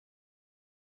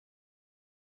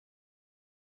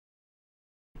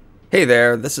Hey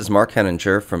there, this is Mark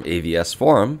Henninger from AVS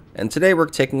Forum, and today we're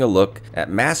taking a look at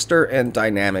Master and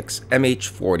Dynamics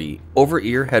MH40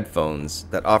 over-ear headphones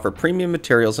that offer premium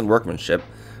materials and workmanship,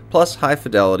 plus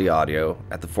high-fidelity audio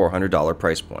at the $400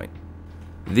 price point.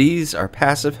 These are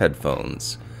passive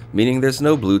headphones, meaning there's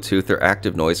no Bluetooth or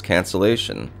active noise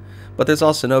cancellation, but there's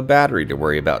also no battery to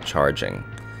worry about charging.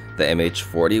 The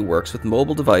MH40 works with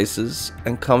mobile devices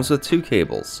and comes with two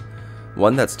cables,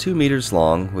 one that's 2 meters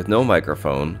long with no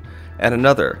microphone, and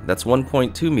another that's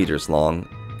 1.2 meters long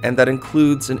and that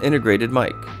includes an integrated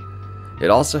mic. It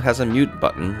also has a mute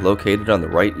button located on the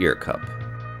right ear cup.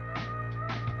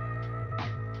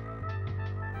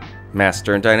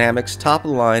 Master and Dynamics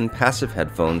top-of-the-line passive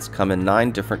headphones come in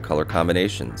 9 different color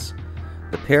combinations.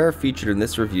 The pair featured in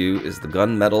this review is the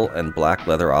gunmetal and black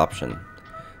leather option.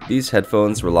 These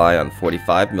headphones rely on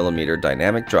 45mm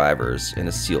dynamic drivers in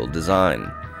a sealed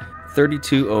design.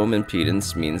 32 ohm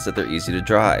impedance means that they're easy to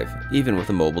drive, even with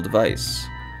a mobile device.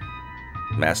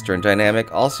 Master and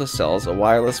Dynamic also sells a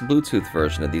wireless Bluetooth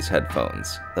version of these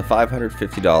headphones, the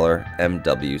 $550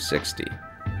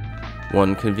 MW60.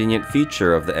 One convenient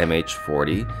feature of the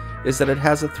MH40 is that it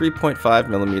has a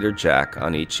 3.5mm jack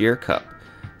on each ear cup,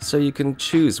 so you can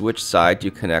choose which side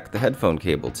you connect the headphone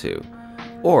cable to.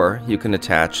 Or you can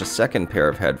attach a second pair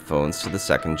of headphones to the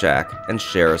second jack and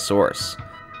share a source.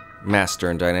 Master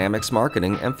and Dynamics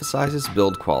marketing emphasizes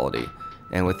build quality,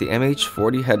 and with the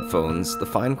MH40 headphones, the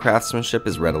fine craftsmanship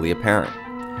is readily apparent.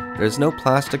 There's no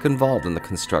plastic involved in the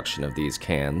construction of these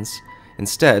cans.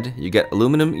 Instead, you get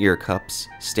aluminum ear cups,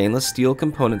 stainless steel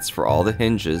components for all the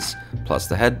hinges, plus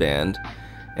the headband,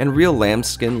 and real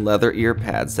lambskin leather ear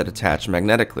pads that attach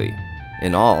magnetically.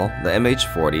 In all, the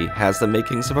MH40 has the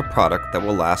makings of a product that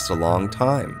will last a long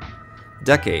time.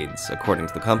 Decades, according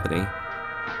to the company.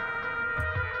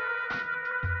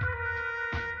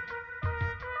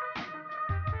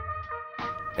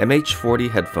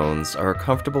 MH40 headphones are a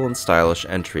comfortable and stylish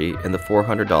entry in the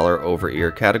 $400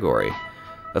 over-ear category.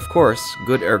 Of course,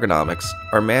 good ergonomics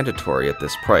are mandatory at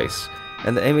this price,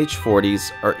 and the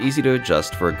MH40s are easy to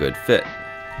adjust for a good fit.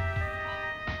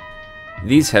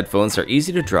 These headphones are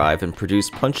easy to drive and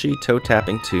produce punchy,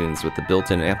 toe-tapping tunes with the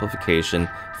built-in amplification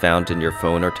found in your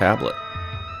phone or tablet.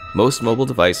 Most mobile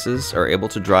devices are able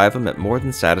to drive them at more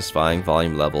than satisfying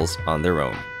volume levels on their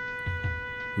own.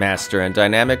 Master and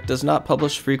Dynamic does not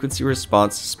publish frequency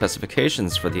response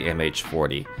specifications for the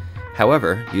MH40.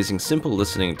 However, using simple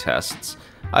listening tests,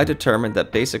 I determined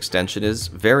that bass extension is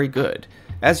very good,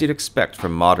 as you'd expect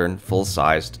from modern,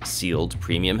 full-sized, sealed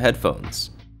premium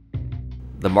headphones.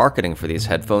 The marketing for these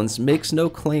headphones makes no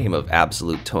claim of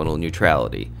absolute tonal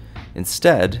neutrality.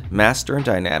 Instead, Master and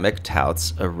Dynamic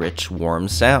touts a rich, warm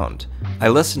sound. I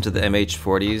listened to the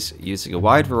MH40s using a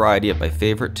wide variety of my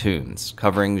favorite tunes,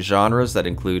 covering genres that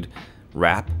include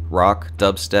rap, rock,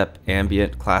 dubstep,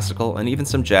 ambient, classical, and even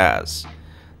some jazz.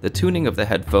 The tuning of the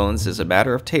headphones is a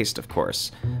matter of taste, of course,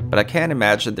 but I can't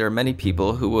imagine there are many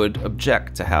people who would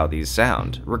object to how these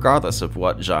sound, regardless of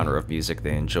what genre of music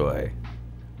they enjoy.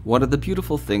 One of the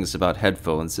beautiful things about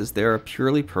headphones is they're a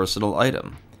purely personal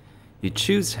item. You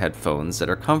choose headphones that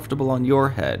are comfortable on your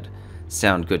head,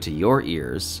 sound good to your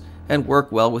ears, and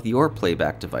work well with your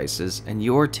playback devices and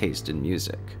your taste in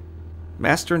music.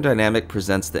 Master and Dynamic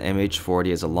presents the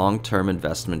MH40 as a long-term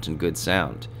investment in good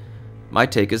sound. My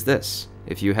take is this: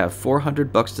 if you have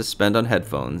 $400 to spend on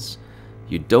headphones,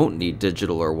 you don't need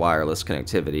digital or wireless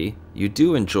connectivity, you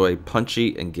do enjoy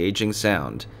punchy, engaging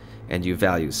sound, and you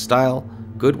value style,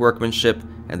 good workmanship,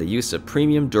 and the use of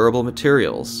premium durable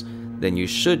materials, then you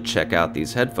should check out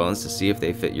these headphones to see if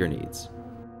they fit your needs.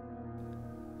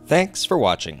 Thanks for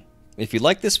watching. If you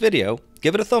like this video,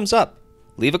 give it a thumbs up,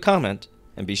 leave a comment,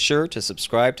 and be sure to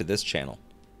subscribe to this channel.